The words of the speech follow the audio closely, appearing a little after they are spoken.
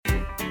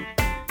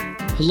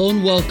Hello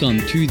and welcome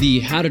to the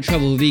How to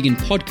Travel Vegan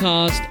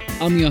podcast.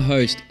 I'm your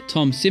host,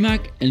 Tom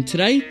Simak, and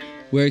today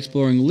we're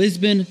exploring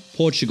Lisbon,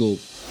 Portugal.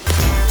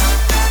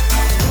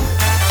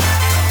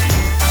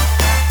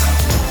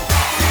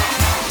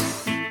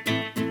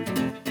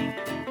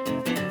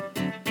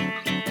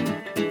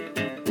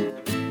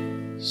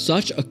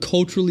 Such a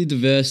culturally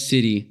diverse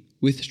city,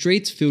 with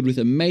streets filled with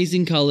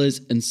amazing colours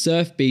and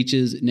surf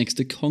beaches next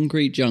to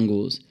concrete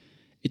jungles.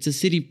 It's a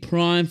city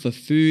prime for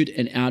food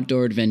and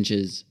outdoor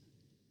adventures.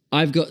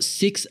 I've got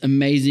 6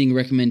 amazing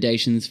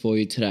recommendations for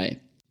you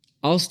today.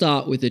 I'll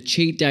start with a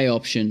cheat day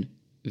option,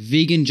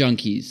 Vegan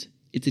Junkies.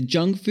 It's a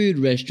junk food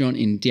restaurant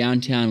in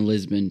downtown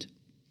Lisbon.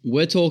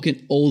 We're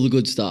talking all the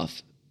good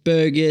stuff.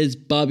 Burgers,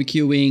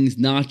 barbecue wings,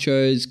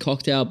 nachos,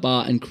 cocktail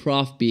bar and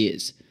craft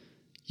beers.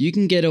 You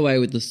can get away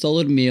with a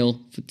solid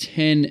meal for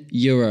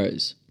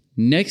 €10.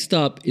 Next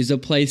up is a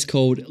place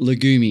called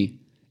Legumi.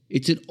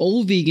 It's an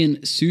all-vegan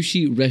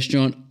sushi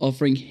restaurant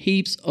offering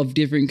heaps of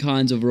different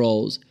kinds of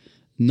rolls,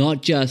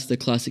 not just the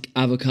classic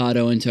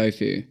avocado and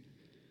tofu.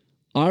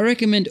 I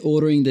recommend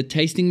ordering the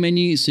tasting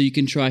menu so you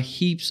can try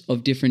heaps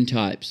of different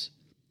types.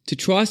 To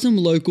try some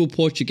local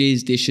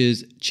Portuguese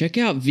dishes, check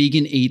out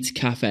Vegan Eats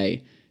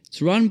Cafe.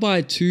 It's run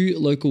by 2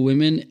 local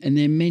women and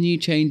their menu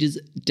changes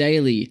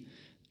daily.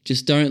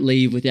 Just don't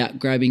leave without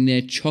grabbing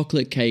their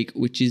chocolate cake,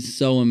 which is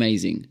so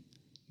amazing.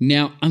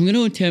 Now, I'm going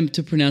to attempt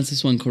to pronounce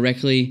this one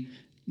correctly.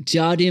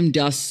 Jardim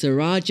das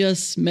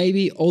Sarajas,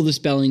 maybe all the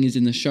spelling is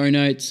in the show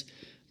notes.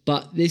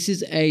 But this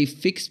is a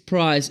fixed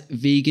price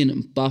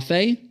vegan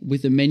buffet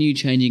with the menu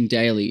changing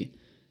daily.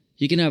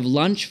 You can have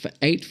lunch for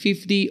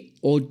 $8.50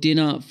 or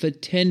dinner for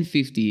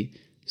 $10.50,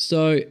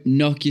 so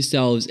knock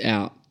yourselves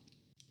out.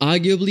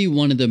 Arguably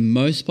one of the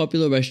most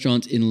popular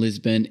restaurants in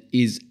Lisbon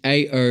is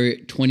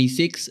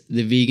AO26,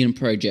 the Vegan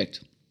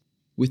Project.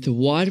 With a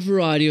wide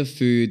variety of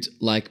foods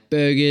like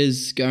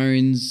burgers,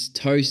 scones,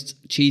 toast,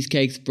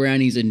 cheesecakes,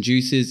 brownies and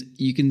juices,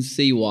 you can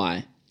see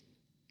why.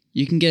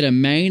 You can get a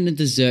main and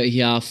dessert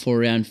here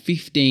for around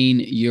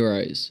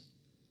 €15.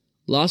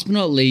 Last but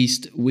not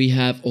least, we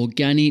have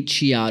Organi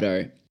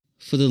Chiado.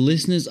 For the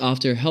listeners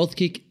after a health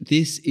kick,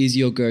 this is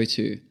your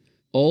go-to.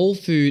 All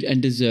food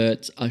and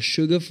desserts are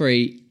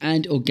sugar-free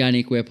and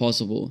organic where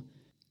possible.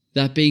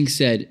 That being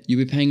said,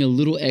 you'll be paying a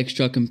little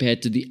extra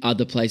compared to the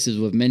other places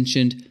we've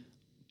mentioned,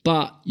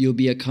 but you'll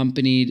be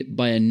accompanied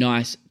by a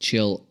nice,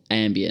 chill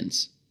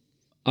ambience.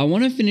 I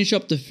want to finish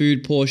up the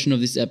food portion of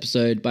this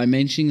episode by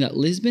mentioning that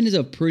Lisbon is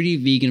a pretty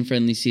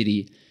vegan-friendly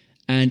city,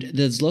 and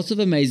there's lots of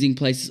amazing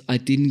places I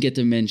didn't get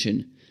to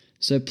mention.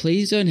 So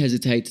please don't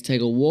hesitate to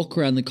take a walk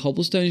around the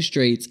cobblestone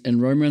streets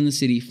and roam around the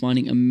city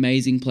finding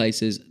amazing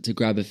places to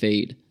grab a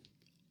feed.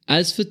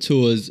 As for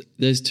tours,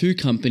 there's 2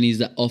 companies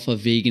that offer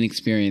vegan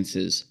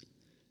experiences.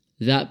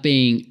 That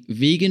being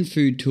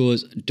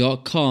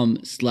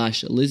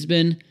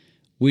veganfoodtours.com/Lisbon,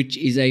 which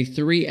is a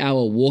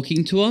 3-hour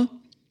walking tour.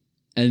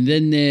 And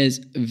then there's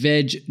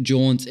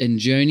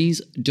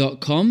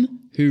vegjauntandjourneys.com,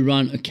 who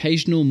run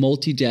occasional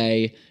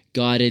multi-day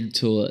guided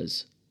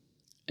tours.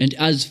 And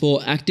as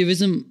for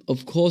activism,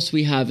 of course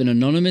we have an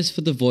Anonymous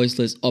for the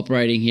Voiceless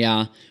operating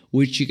here,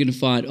 which you can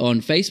find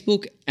on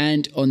Facebook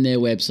and on their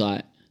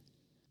website.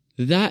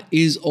 That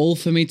is all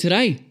for me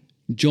today.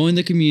 Join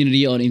the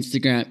community on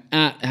Instagram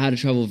at How to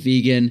Travel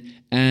Vegan,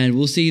 and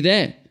we'll see you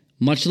there.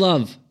 Much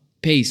love.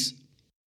 Peace.